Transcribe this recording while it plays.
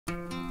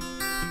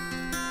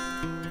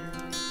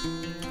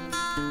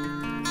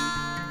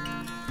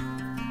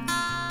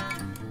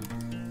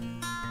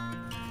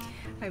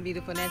Hi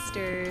beautiful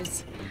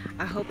nesters.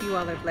 I hope you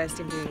all are blessed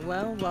and doing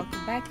well.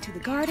 Welcome back to the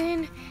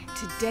garden.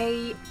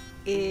 Today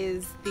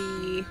is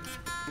the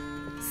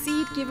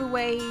seed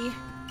giveaway,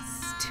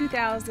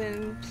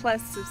 2,000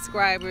 plus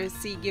subscribers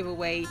seed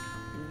giveaway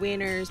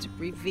winners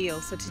reveal.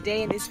 So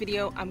today in this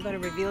video I'm going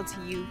to reveal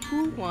to you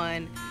who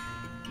won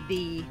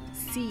the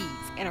seeds,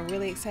 and I'm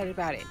really excited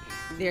about it.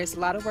 There's a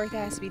lot of work that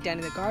has to be done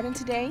in the garden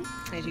today.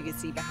 As you can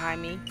see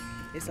behind me,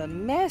 it's a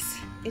mess.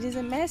 It is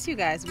a mess, you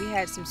guys. We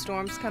had some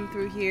storms come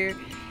through here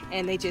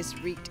and they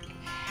just wreaked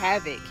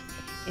havoc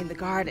in the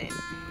garden.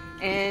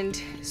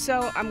 And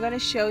so I'm going to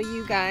show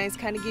you guys,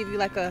 kind of give you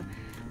like a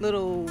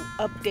little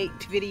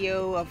update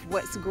video of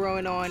what's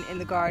growing on in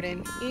the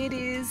garden. It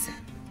is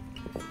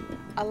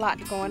a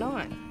lot going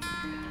on.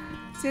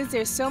 Since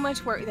there's so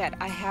much work that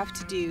I have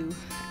to do,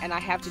 and I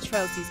have to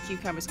trellis these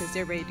cucumbers because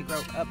they're ready to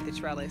grow up the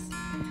trellis,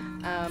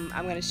 I'm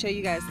going to show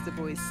you guys the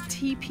boys'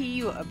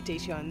 TP. We'll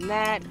update you on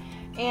that,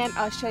 and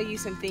I'll show you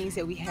some things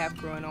that we have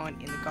growing on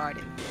in the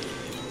garden.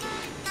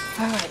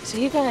 Alright, so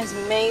you guys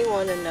may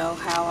want to know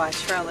how I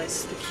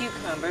trellis the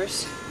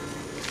cucumbers,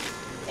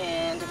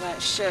 and I'm going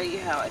to show you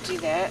how I do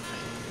that.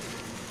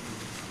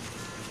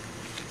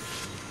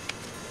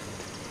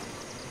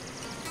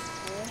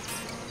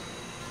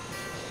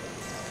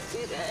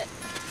 Do that.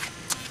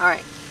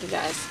 Alright, you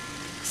guys.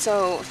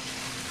 So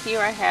here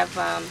I have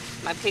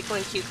my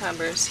pickling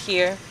cucumbers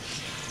here,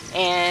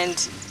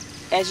 and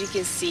as you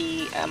can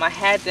see, I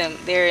had them,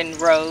 they're in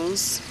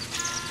rows,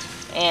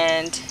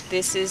 and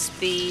this is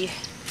the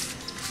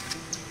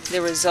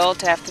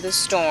result after the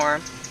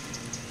storm.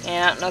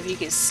 And I don't know if you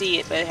can see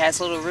it, but it has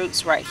little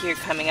roots right here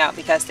coming out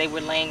because they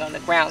were laying on the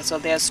ground, so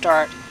they'll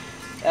start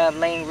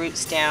laying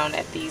roots down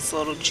at these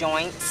little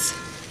joints.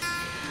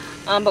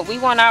 But we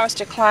want ours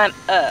to climb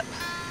up,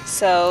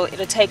 so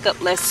it'll take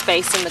up less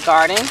space in the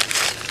garden.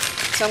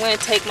 So I'm going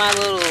to take my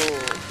little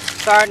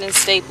gardening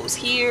staples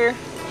here,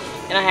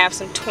 and I have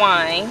some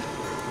twine,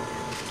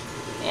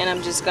 and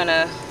I'm just going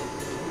to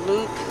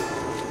loop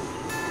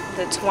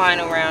the twine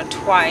around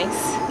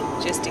twice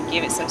just to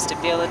give it some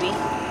stability.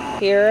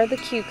 Here are the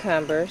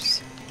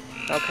cucumbers.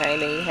 Okay,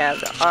 then you have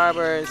the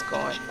arbors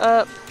going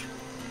up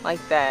like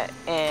that,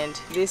 and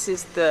this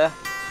is the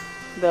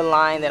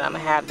line that I'm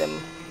going to have them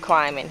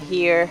climbing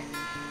here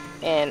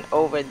and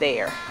over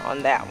there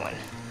on that one.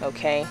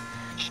 Okay,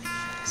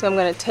 so I'm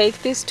going to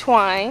take this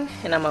twine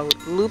and I'm going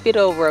to loop it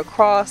over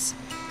across,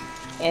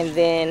 and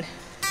then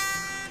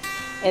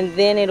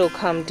it'll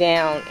come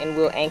down and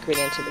we'll anchor it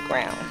into the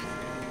ground.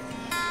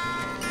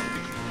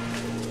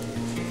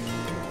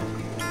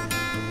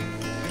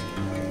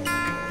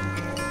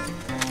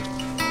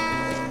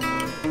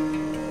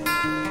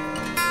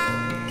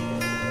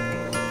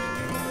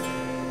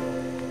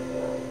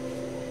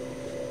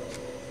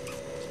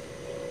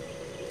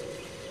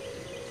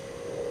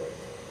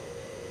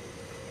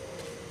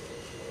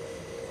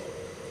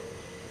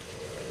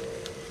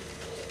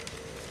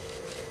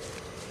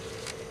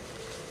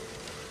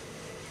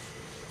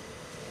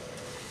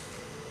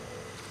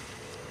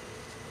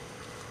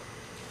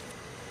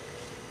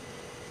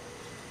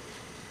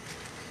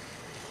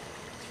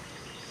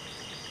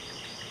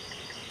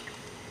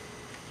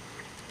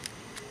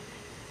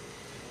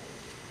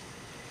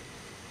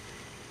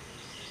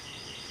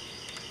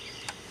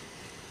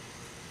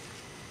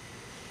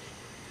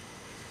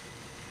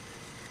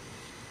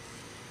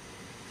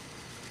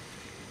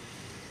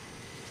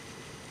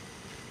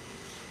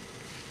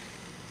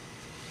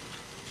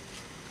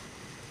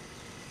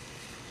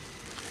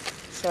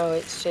 So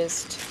it's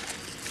just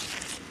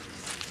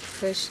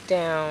pushed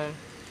down,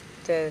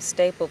 the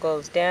staple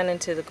goes down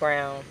into the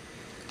ground,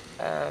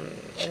 and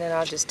then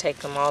I'll just take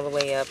them all the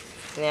way up,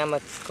 and then I'm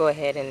going to go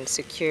ahead and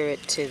secure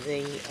it to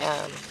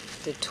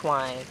the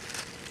twine.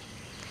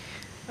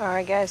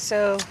 Alright guys,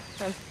 so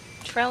I'm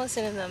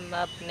trellising them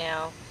up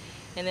now,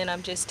 and then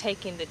I'm just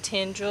taking the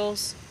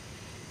tendrils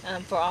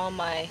for all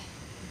my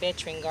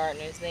veteran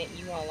gardeners.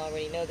 You all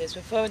already know this,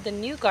 but for the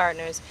new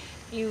gardeners,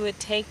 you would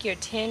take your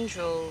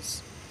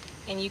tendrils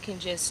and you can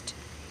just,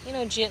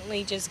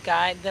 gently just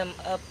guide them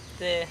up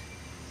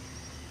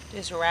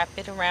just wrap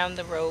it around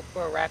the rope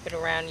or wrap it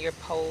around your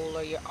pole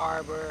or your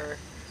arbor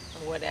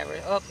or whatever.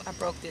 Oh, I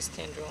broke this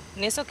tendril.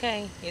 And it's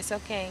okay. It's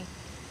okay.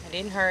 I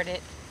didn't hurt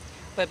it.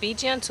 But be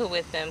gentle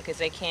with them because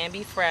they can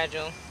be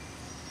fragile.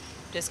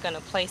 Just going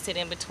to place it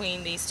in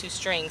between these two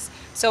strings.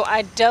 So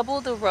I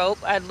double the rope.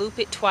 I loop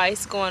it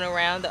twice going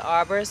around the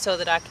arbor so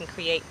that I can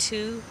create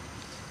two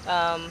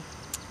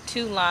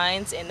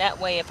lines, and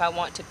that way if I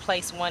want to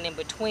place one in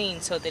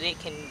between so that it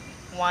can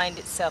wind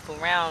itself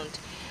around,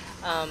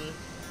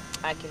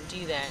 I can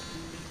do that.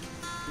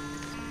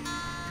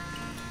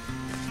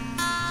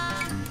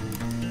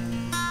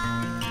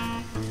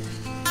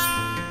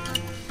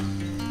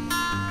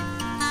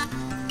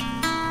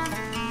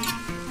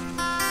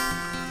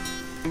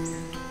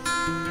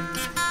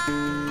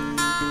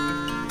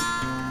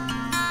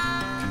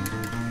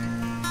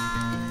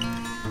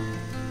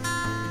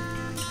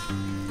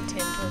 The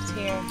tendrils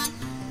here,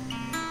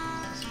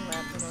 just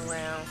wrap them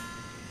around.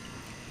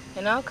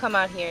 And I'll come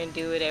out here and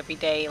do it every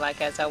day,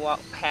 like as I walk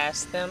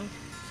past them,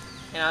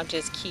 and I'll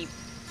just keep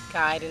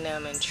guiding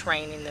them and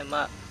training them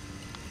up.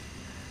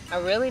 I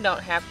really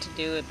don't have to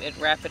do it at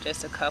rapid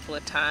just a couple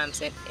of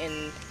times,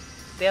 and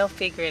they'll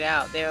figure it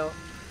out. They'll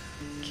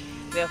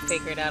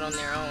figure it out on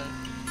their own.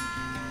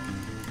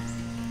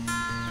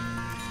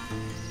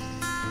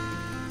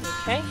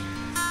 Okay,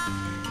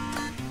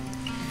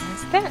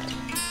 that's that.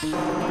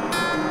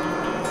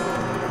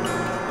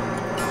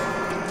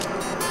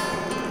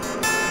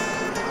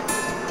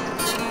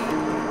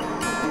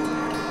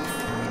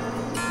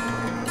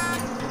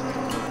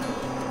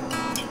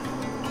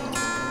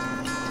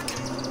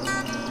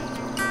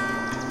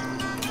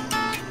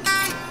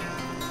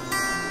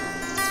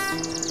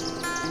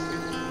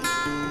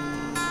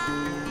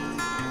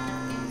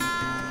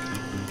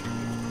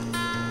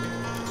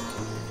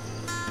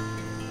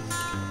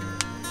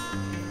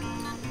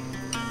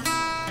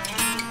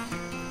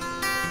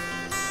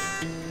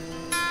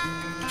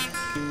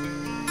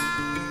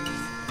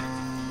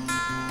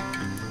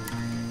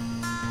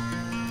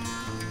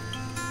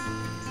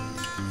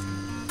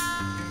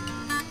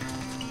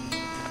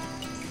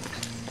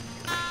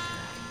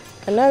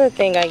 Another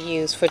thing I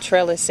use for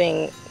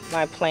trellising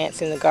my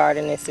plants in the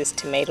garden is this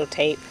tomato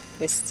tape.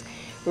 This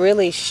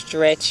really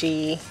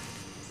stretchy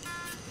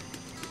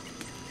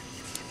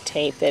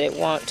tape that it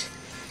won't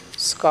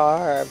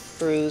scar or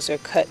bruise or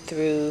cut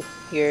through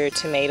your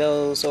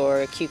tomatoes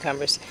or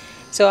cucumbers.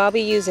 So I'll be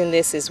using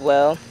this as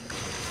well.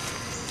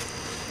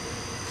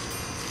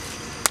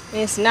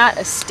 And it's not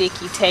a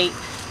sticky tape,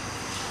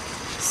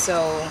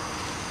 so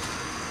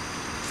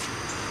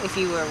if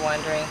you were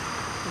wondering,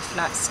 it's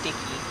not sticky.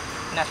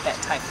 Not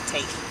that type of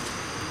tape.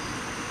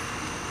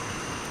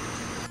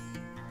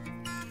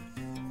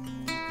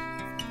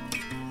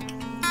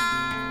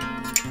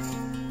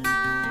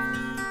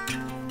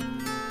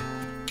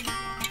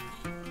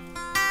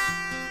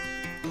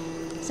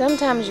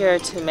 Sometimes your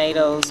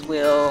tomatoes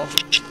will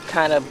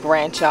kind of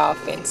branch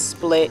off and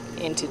split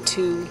into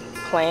two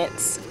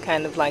plants,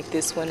 kind of like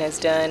this one has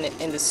done,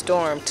 and the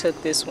storm took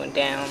this one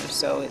down,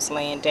 so it's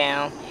laying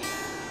down.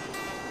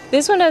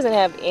 This one doesn't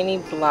have any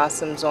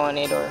blossoms on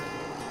it or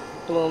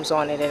blooms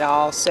on it at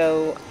all,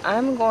 so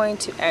I'm going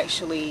to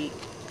actually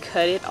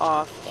cut it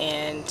off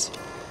and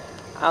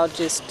I'll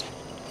just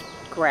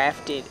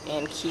graft it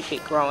and keep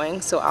it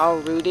growing. So I'll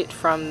root it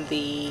from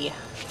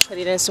put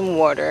it in some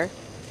water,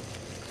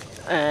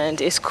 and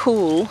it's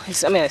cool.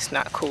 I mean, it's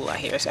not cool out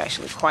here, it's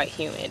actually quite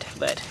humid,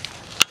 but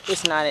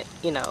it's not,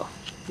 you know,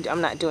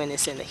 I'm not doing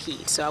this in the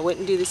heat, so I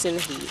wouldn't do this in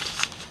the heat.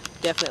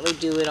 Definitely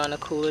do it on a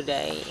cooler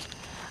day.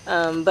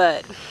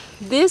 But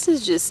this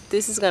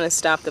is going to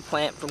stop the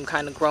plant from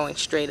kind of growing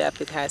straight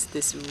up. It has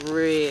this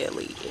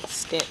really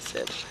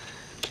extensive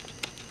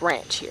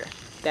branch here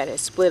that is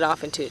split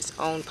off into its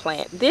own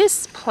plant.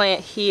 This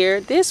plant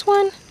here, this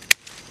one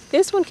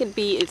could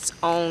be its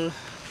own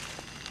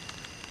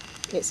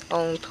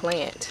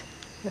plant.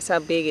 That's how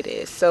big it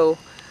is. So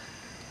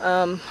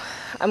I'm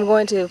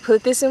going to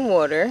put this in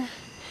water,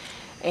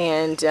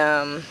 and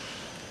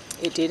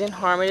it didn't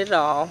harm it at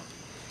all.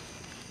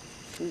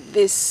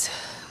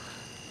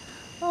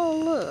 Oh,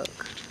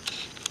 look.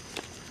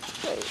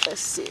 Wait,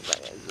 let's see if I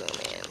can zoom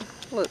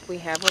in. Look, we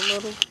have a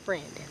little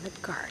friend in the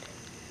garden.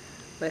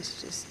 Let's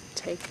just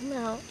take him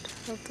out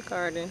of the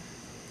garden.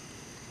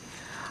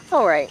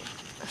 Alright,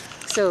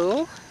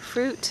 so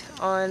fruit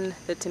on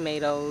the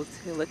tomatoes.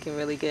 They're looking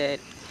really good.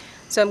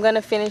 So I'm going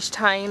to finish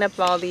tying up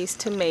all these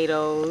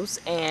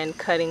tomatoes and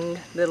cutting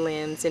the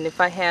limbs. And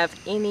if I have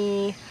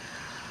any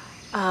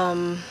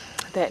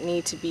that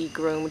need to be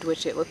groomed,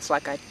 which it looks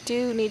like I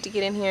do need to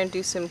get in here and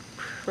do some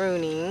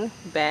pruning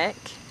back,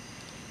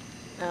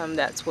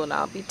 that's what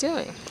I'll be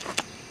doing.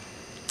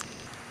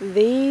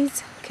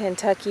 These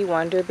Kentucky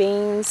Wonder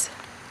Beans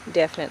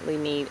definitely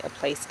need a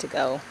place to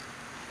go.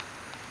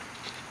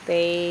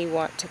 They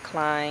want to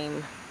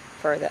climb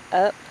further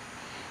up,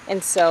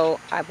 and so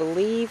I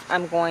believe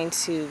I'm going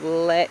to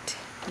let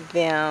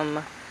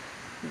them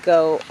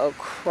go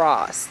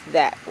across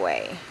that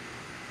way.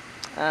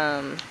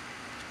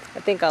 I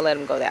think I'll let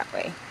them go that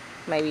way.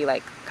 Maybe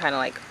like kind of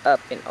like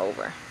up and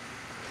over.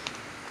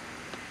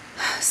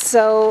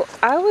 So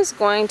I was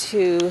going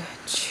to,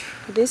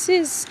 this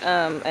is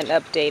an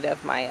update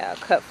of my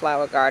cut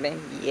flower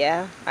garden.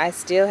 Yeah, I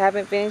still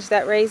haven't finished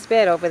that raised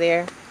bed over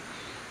there.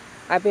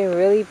 I've been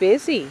really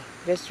busy,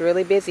 just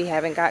really busy,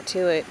 haven't got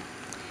to it.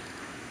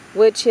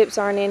 Wood chips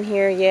aren't in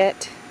here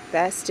yet.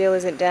 That still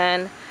isn't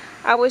done.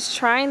 I was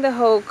trying the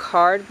whole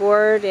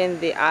cardboard and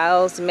the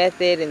aisles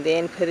method and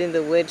then putting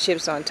the wood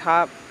chips on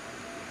top.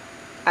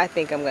 I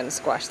think I'm going to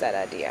squash that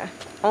idea.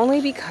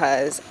 Only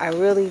because I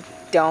really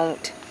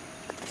don't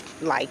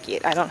like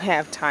it. I don't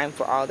have time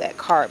for all that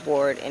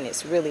cardboard, and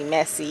it's really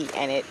messy,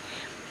 and it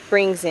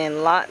brings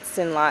in lots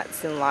and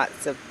lots and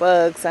lots of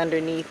bugs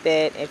underneath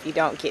it. If you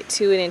don't get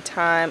to it in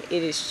time,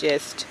 it is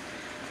just,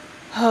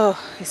 oh,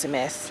 it's a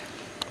mess.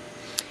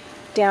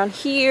 Down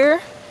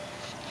here,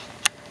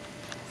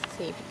 let's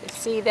see if you can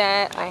see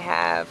that,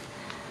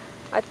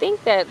 I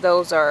think that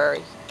those are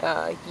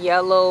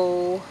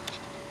yellow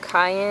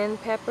cayenne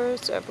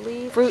peppers, I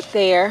believe. Fruit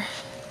there.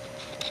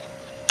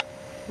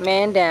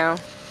 Man down.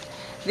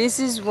 This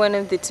is one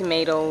of the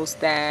tomatoes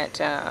that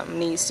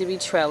needs to be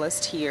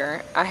trellised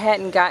here. I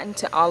hadn't gotten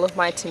to all of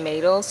my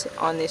tomatoes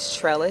on this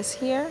trellis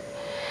here.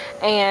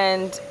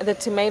 And the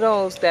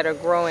tomatoes that are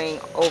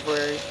growing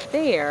over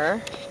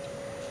there,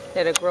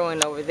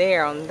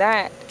 on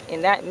that,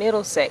 in that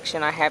middle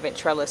section, I haven't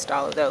trellised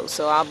all of those.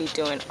 So I'll be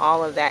doing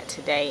all of that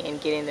today and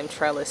getting them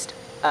trellised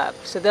up.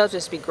 So they'll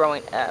just be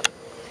growing up.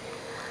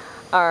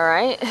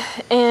 Alright,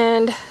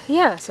 and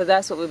yeah, so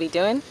that's what we'll be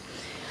doing.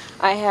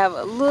 I have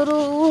a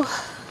little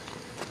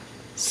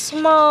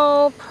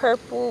small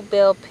purple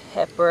bell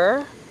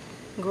pepper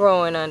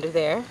growing under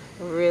there.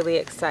 Really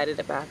excited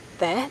about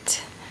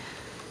that.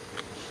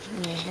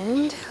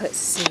 And let's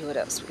see what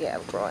else we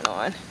have growing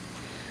on.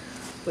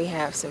 We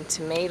have some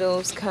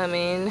tomatoes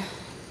coming,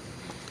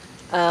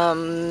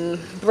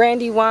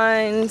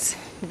 brandywines,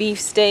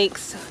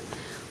 beefsteaks,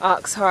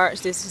 ox hearts.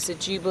 This is a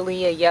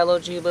jubilee, a yellow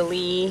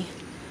jubilee.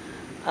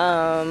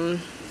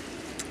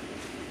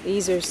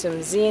 These are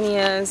some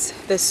zinnias.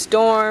 The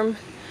storm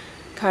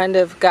kind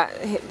of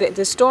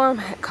the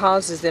storm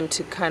causes them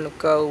to kind of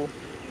go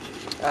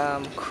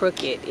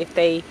crooked. If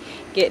they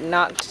get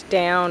knocked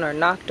down or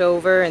knocked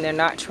over and they're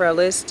not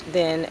trellised,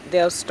 then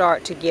they'll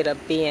start to get a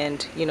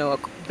bend, you know, a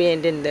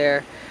bend in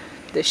the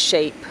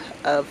shape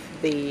of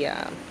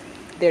their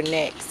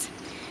necks,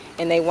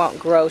 and they won't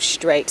grow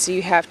straight. So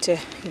you have to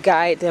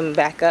guide them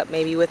back up,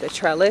 maybe with a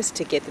trellis,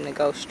 to get them to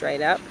go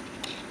straight up.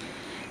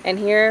 And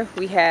here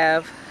we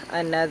have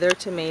another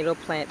tomato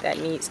plant that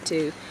needs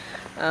to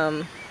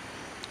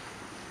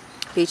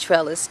be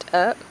trellised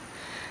up.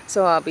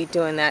 So I'll be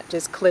doing that,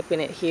 just clipping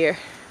it here.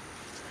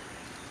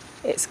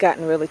 It's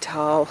gotten really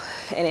tall,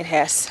 and it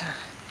has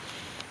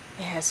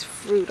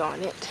fruit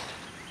on it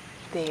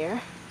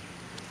there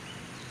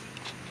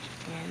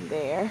and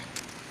there.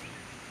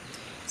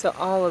 So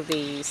all of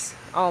these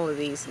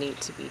need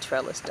to be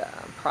trellised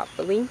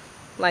properly,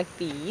 like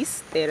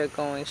these that are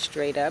going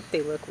straight up.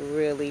 They look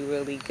really,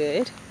 really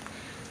good.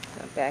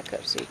 I'll back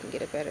up so you can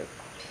get a better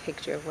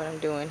picture of what I'm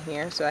doing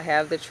here. So I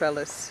have the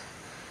trellis,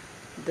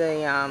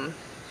 the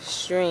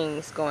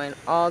strings going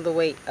all the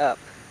way up,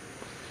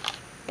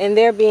 and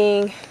they're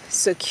being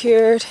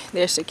secured.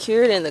 They're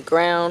secured in the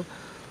ground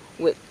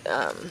with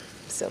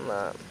some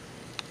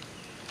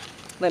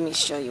let me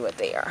show you what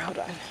they are. Hold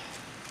on.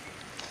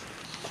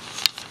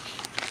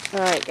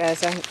 Alright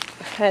guys, I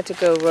had to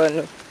go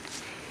run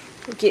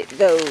get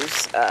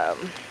those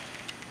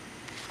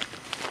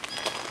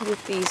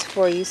get these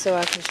for you so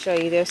I can show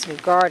you. There's some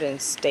garden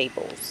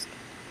staples.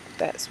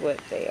 That's what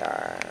they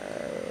are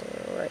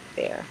right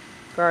there.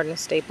 Garden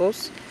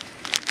staples.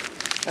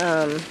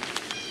 I'll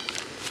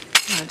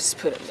just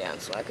put them down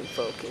so I can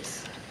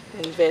focus.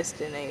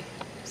 Invest in a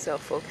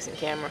self-focusing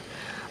camera.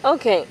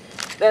 Okay,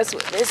 that's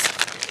what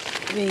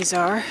these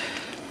are.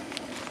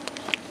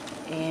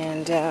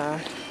 And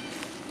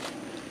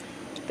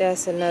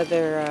that's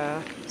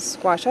another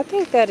squash. I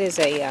think that is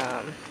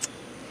a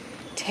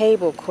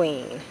table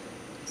queen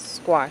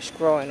squash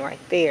growing right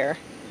there.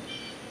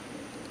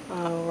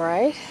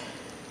 Alright.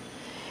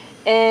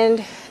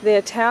 And the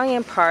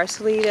Italian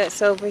parsley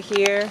that's over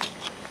here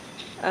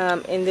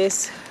in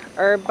this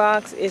herb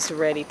box is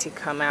ready to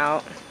come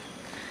out.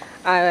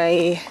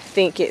 I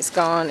think it's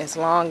gone as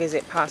long as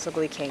it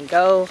possibly can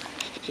go.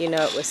 You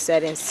know, it was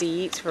set in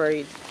seeds for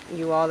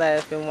you all that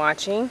have been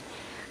watching,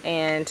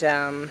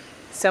 and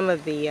some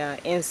of the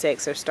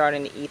insects are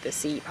starting to eat the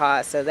seed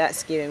pods, so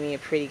that's giving me a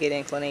pretty good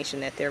inclination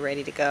that they're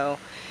ready to go.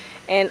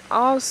 And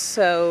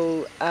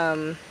also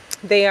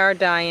they are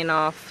dying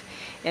off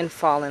and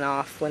falling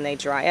off when they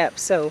dry up.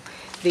 So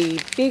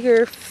the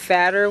bigger,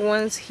 fatter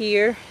ones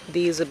here,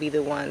 these will be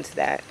the ones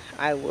that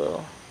I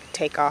will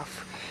take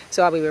off.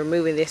 So I'll be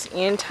removing this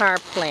entire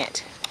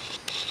plant.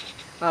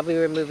 I'll be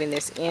removing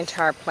this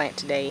entire plant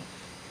today.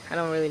 I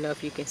don't really know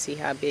if you can see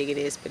how big it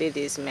is, but it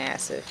is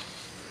massive.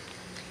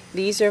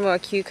 These are more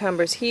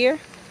cucumbers here.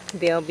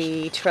 They'll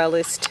be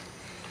trellised.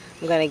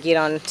 I'm going to get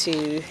on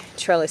to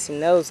trellising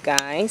those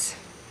guys.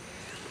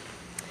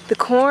 The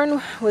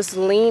corn was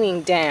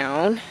leaning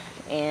down,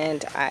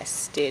 and I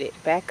stood it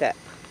back up.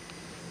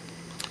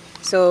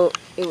 So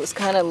it was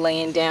kind of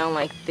laying down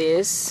like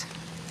this,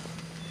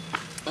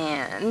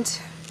 and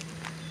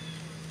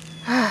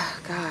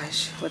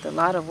gosh, with a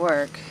lot of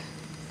work,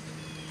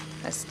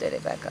 I stood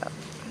it back up.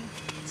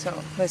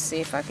 So let's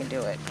see if I can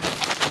do it.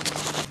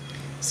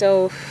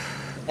 So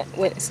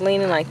when it's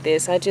leaning like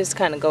this, I just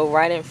kind of go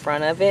right in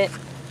front of it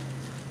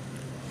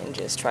and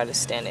just try to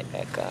stand it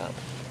back up,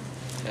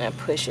 and I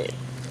push it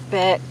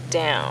back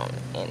down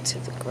into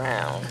the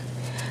ground.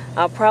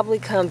 I'll probably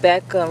come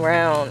back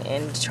around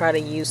and try to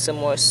use some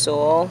more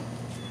soil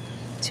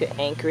to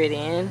anchor it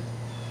in,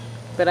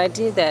 but I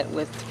did that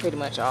with pretty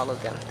much all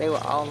of them. They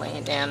were all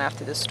laying down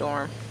after the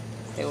storm.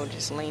 They were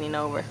just leaning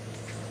over.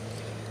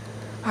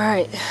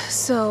 Alright,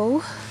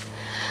 so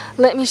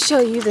let me show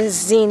you the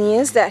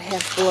zinnias that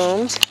have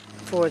bloomed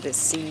for the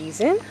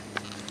season.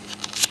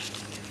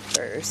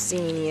 First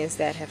zinnias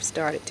that have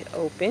started to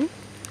open.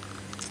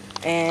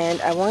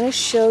 And I want to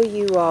show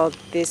you all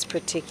this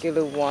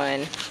particular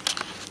one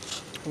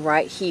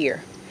right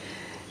here.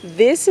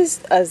 This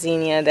is a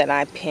zinnia that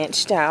I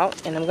pinched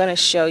out, and I'm going to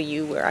show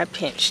you where I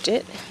pinched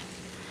it.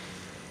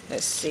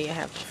 Let's see, I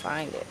have to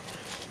find it.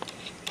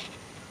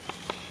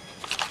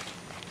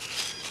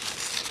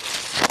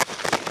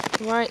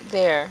 Right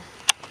there.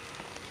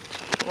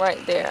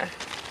 Right there.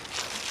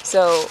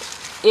 So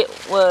it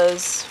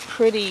was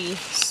pretty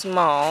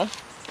small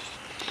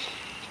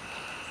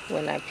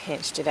when I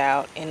pinched it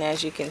out, and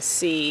as you can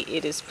see,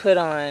 it is put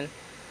on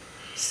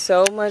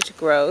so much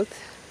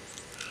growth.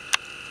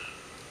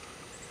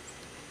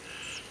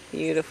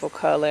 Beautiful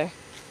color.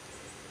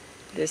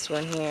 This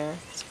one here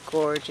is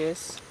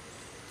gorgeous,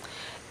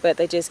 but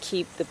they just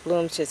keep, the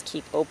blooms just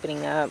keep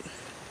opening up.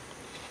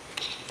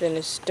 The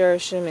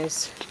nasturtium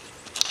is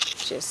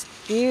just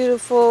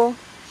beautiful.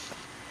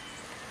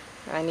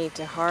 I need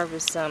to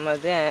harvest some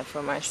of that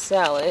for my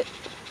salad.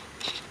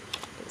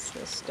 This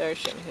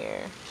nasturtium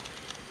here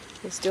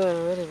is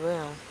doing really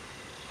well,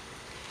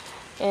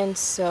 and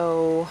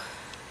so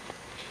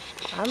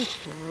I'm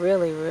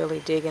really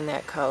digging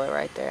that color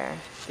right there.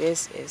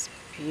 This is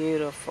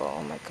beautiful.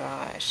 Oh my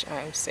gosh,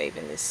 I'm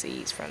saving the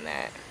seeds from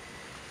that.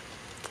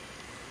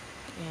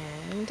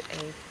 And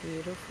a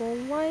beautiful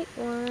white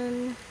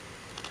one.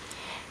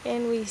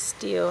 And we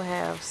still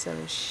have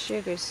some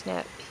sugar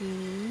snap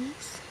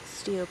peas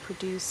still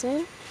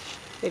producing.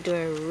 They're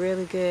doing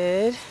really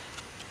good.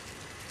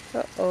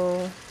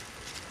 Uh-oh,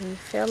 he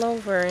fell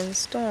over in the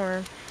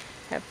storm.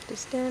 Have to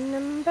stand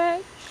them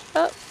back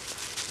up.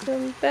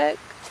 Them back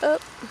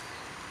up.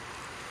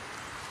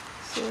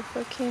 See if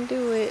I can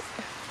do it.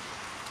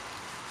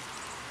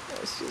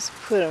 Let's just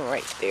put them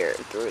right there,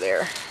 through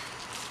there.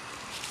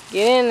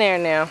 Get in there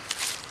now.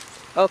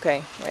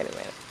 Okay, wait a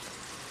minute.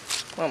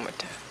 One more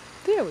time.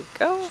 There we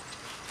go.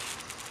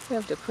 We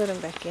have to put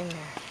them back in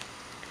there.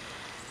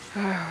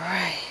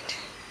 Alright.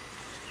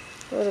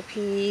 Little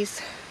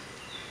peas.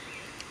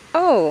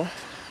 Oh,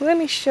 let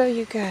me show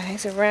you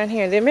guys around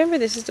here. Remember,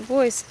 this is the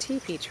boys'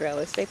 teepee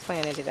trellis. They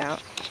planted it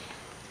out.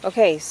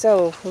 Okay,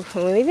 so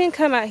when we didn't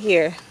come out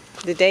here,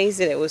 the days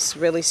that it was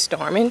really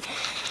storming,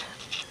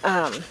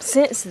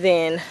 since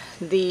then,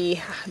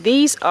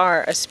 these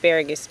are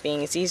asparagus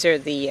beans. These are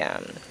the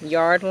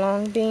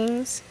yard-long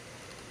beans.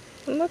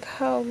 Look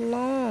how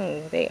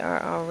long they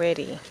are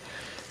already.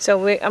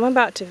 So I'm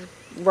about to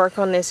work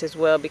on this as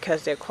well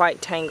because they're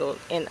quite tangled.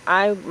 And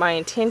my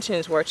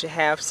intentions were to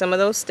have some of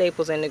those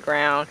staples in the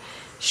ground,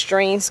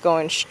 strings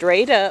going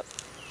straight up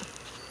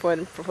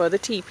for the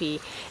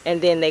teepee,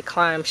 and then they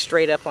climb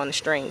straight up on the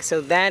string. So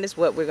that is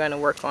what we're going to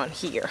work on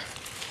here.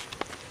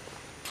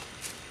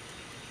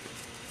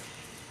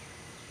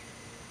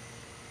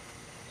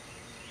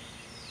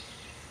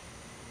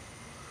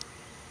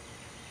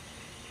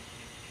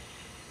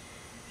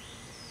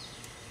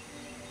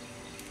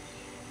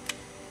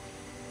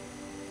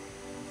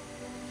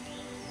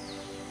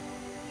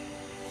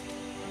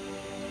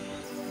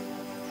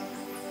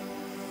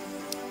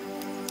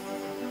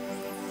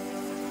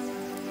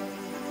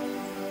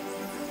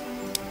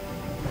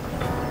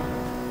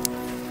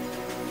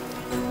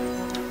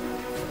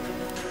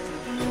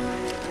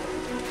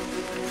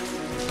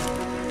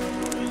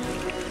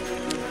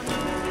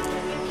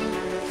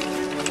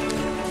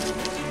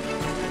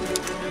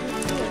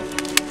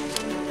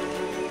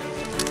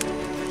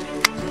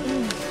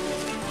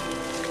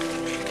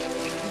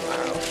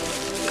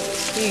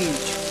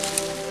 Huge.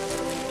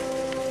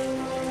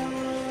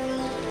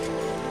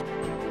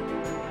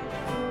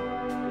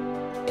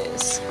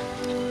 It's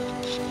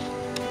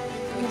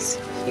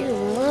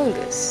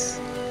humongous.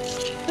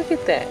 Look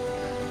at that.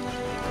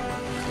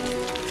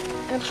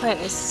 That plant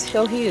is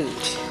so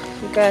huge.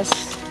 You guys,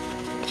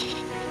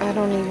 I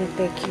don't even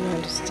think you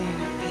understand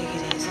how big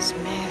it is. It's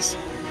massive.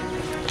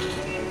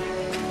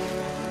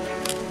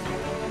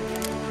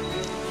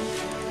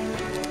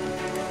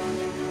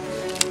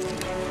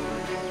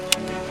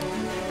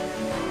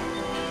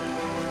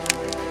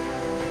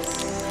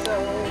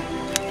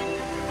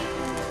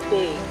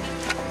 Big.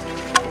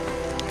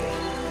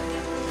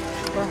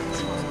 Well,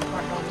 this one's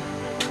part on.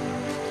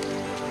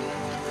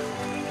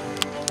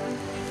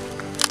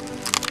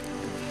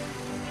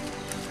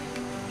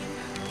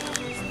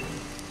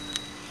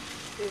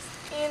 It's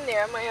in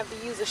there. I might have to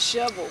use a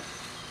shovel,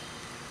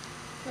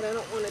 but I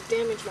don't want to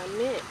damage my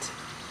mint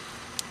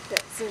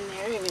that's in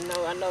there, even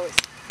though I know it's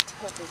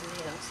tough as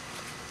nails.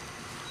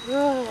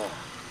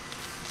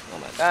 Oh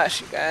my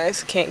gosh, you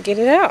guys, can't get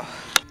it out.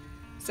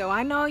 So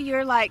I know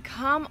you're like,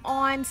 come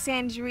on,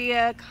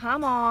 Sandria,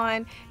 come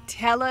on,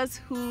 tell us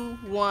who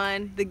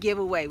won the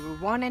giveaway. We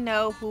want to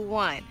know who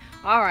won.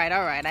 All right,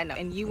 I know.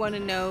 And you want to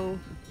know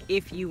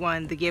if you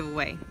won the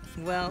giveaway.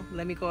 Well,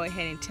 let me go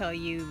ahead and tell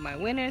you my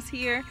winners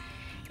here.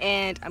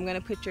 And I'm going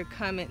to put your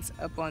comments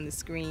up on the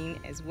screen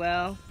as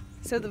well.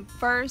 So the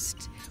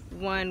first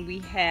one we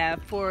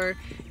have for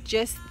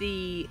just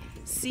the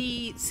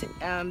seeds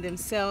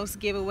themselves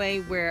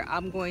giveaway, where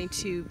I'm going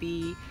to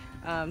be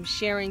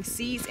sharing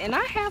seeds, and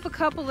I have a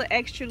couple of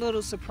extra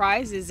little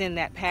surprises in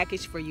that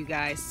package for you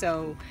guys.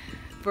 So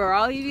For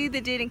all of you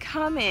that didn't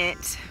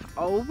comment,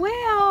 oh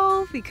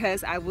well,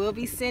 because I will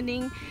be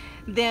sending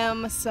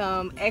them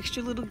some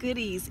extra little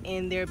goodies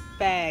in their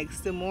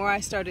bags. The more I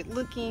started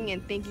looking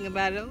and thinking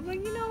about it, I was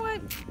like, you know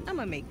what? I'm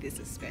gonna make this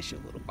a special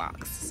little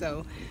box.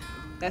 So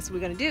that's what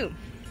we're gonna do.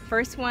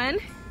 First one,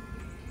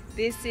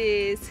 this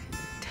is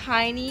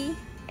Tiny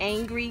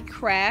Angry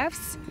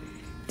Crafts.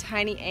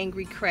 Tiny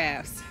Angry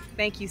Crafts.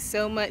 Thank you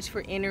so much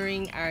for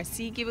entering our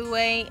seed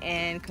giveaway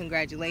and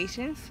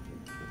congratulations.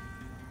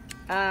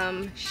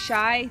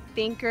 Shy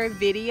Thinker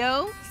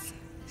Videos.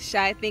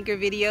 Shy Thinker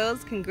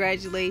Videos,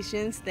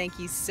 congratulations. Thank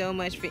you so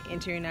much for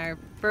entering our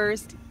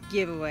first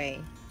giveaway.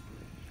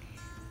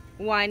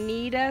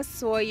 Juanita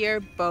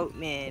Sawyer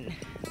Boatman.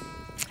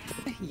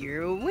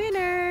 You're a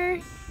winner.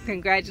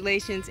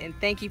 Congratulations and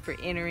thank you for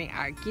entering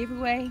our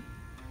giveaway.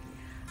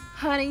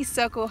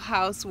 Honeysuckle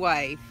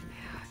Housewife.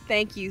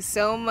 Thank you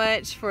so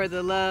much for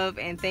the love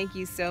and thank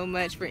you so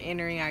much for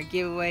entering our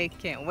giveaway.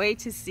 Can't wait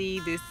to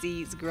see the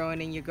seeds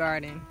growing in your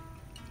garden.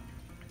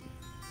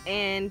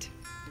 And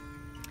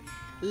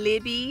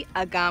Libby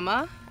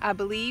Agama, I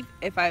believe.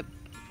 If I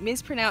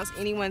mispronounce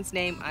anyone's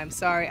name, I'm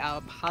sorry. I'll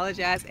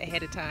apologize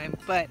ahead of time.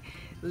 But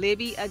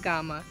Libby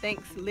Agama,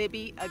 thanks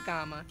Libby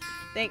Agama.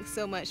 Thanks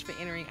so much for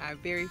entering our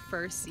very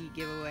first seed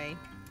giveaway.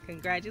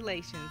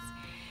 Congratulations.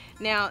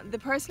 Now, the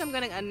person I'm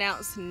going to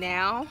announce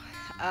now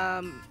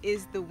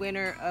is the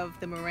winner of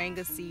the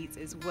moringa seeds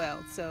as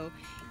well. So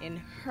in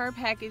her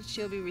package,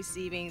 she'll be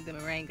receiving the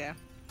moringa.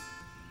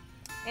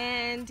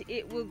 And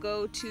it will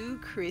go to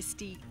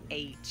Christy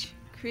H.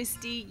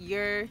 Christy,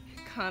 your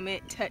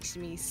comment touched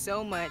me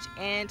so much,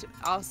 and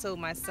also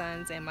my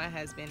sons and my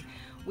husband.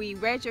 We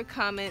read your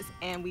comments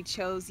and we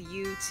chose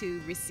you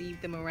to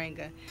receive the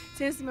moringa.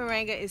 Since the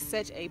moringa is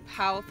such a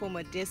powerful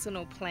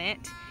medicinal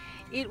plant,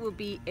 it will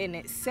be an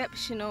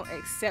exceptional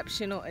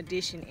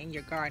addition in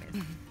your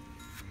garden.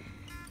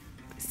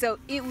 So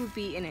it will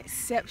be an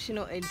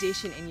exceptional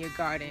addition in your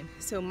garden.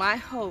 So my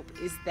hope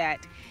is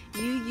that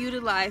you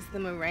utilize the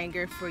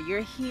moringa for your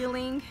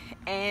healing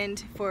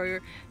and for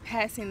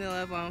passing the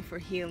love on for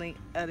healing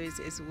others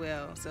as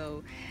well.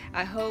 So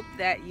I hope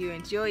that you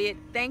enjoy it.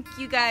 Thank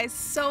you guys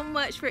so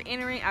much for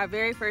entering our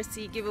very first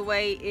seed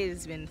giveaway. It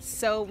has been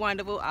so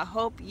wonderful. I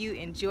hope you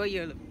enjoy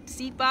your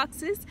seed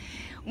boxes.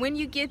 When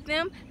you get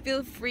them,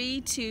 feel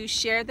free to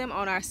share them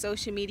on our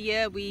social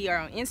media. We are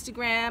on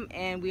Instagram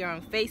and we are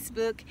on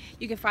Facebook.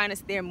 You can find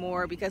us there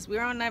more because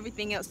we're on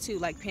everything else too,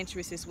 like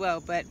Pinterest as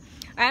well. But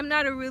I'm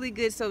not a really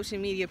good social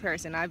media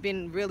person. I've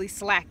been really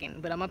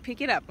slacking, but I'm gonna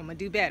pick it up. I'm gonna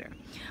do better.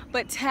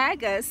 But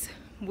tag us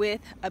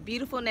with a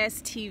Beautiful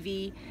Nest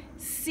TV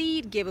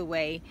seed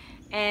giveaway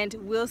and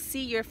we'll see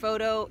your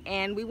photo,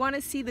 and we want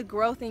to see the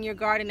growth in your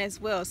garden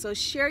as well. So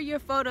share your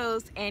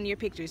photos and your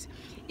pictures.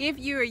 If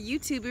you're a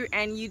YouTuber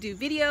and you do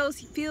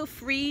videos, feel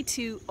free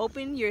to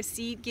open your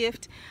seed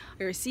gift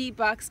or seed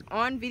box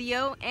on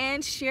video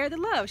and share the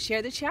love,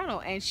 share the channel,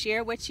 and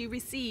share what you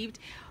received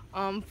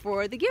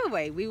for the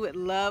giveaway. We would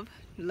love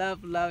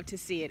to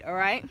see it. All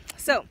right,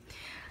 so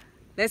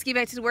let's get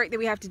back to the work that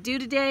we have to do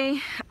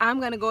today. I'm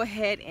gonna go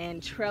ahead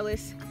and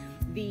trellis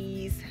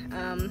these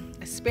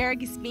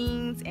asparagus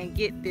beans and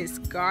get this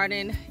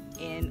garden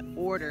in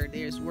order.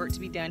 There's work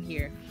to be done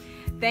here.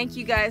 Thank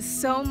you guys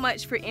so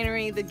much for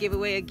entering the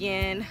giveaway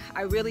again.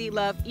 I really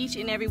love each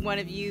and every one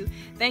of you.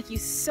 Thank you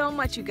so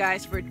much, you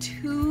guys, for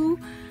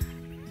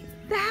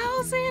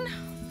 2,000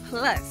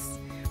 plus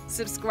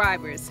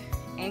subscribers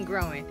and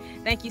growing.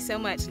 Thank you so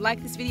much.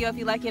 Like this video if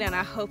you like it, and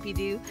I hope you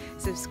do.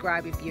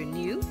 Subscribe if you're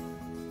new.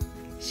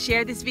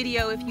 Share this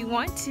video if you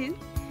want to,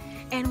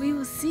 and we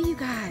will see you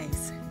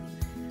guys.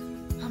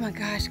 Oh my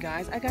gosh,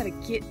 guys, I gotta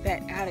get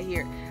that out of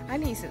here. I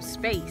need some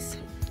space.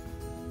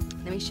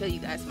 Let me show you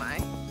guys my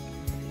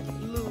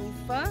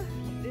loofah.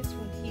 This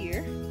one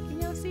here. Can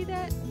y'all see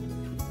that?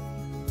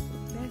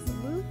 That's a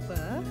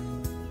loofah.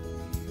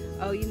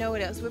 Oh, you know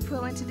what else we're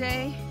pulling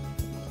today?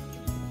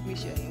 Let me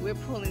show you. We're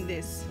pulling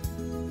this.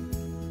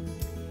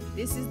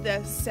 This is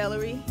the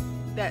celery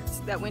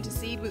that went to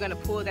seed. We're gonna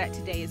pull that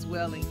today as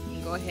well and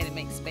go ahead and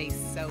make space.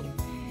 So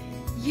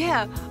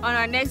yeah, on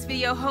our next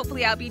video,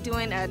 hopefully I'll be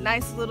doing a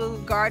nice little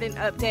garden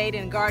update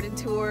and garden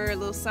tour, a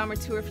little summer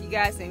tour for you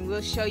guys, and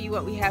we'll show you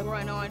what we have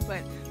going on.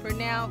 But for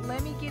now,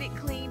 let me get it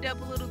cleaned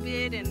up a little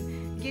bit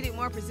and get it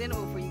more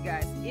presentable for you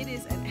guys. It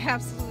is an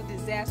absolute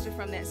disaster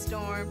from that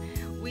storm.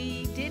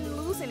 We didn't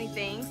lose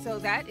anything, so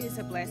that is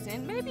a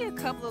blessing. Maybe a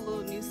couple of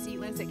little new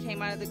seedlings that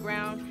came out of the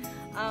ground,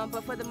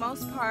 but for the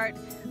most part,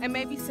 and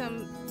maybe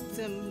some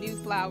new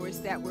flowers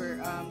that were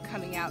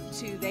coming out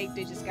too. They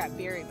just got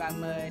buried by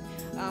mud.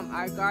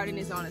 Our garden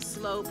is on a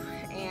slope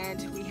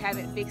and we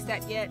haven't fixed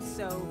that yet,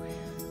 so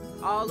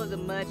all of the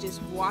mud just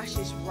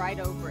washes right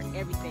over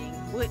everything.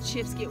 Wood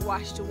chips get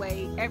washed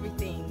away,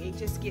 everything. It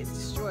just gets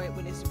destroyed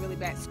when it's a really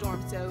bad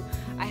storm, so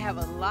I have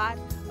a lot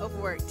of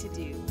work to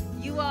do.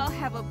 You all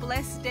have a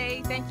blessed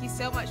day. Thank you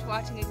so much for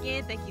watching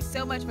again. Thank you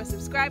so much for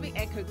subscribing,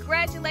 and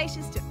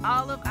congratulations to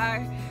all of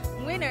our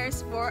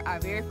winners for our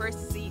very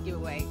first seed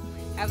giveaway.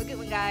 Have a good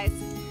one, guys.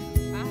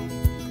 Bye.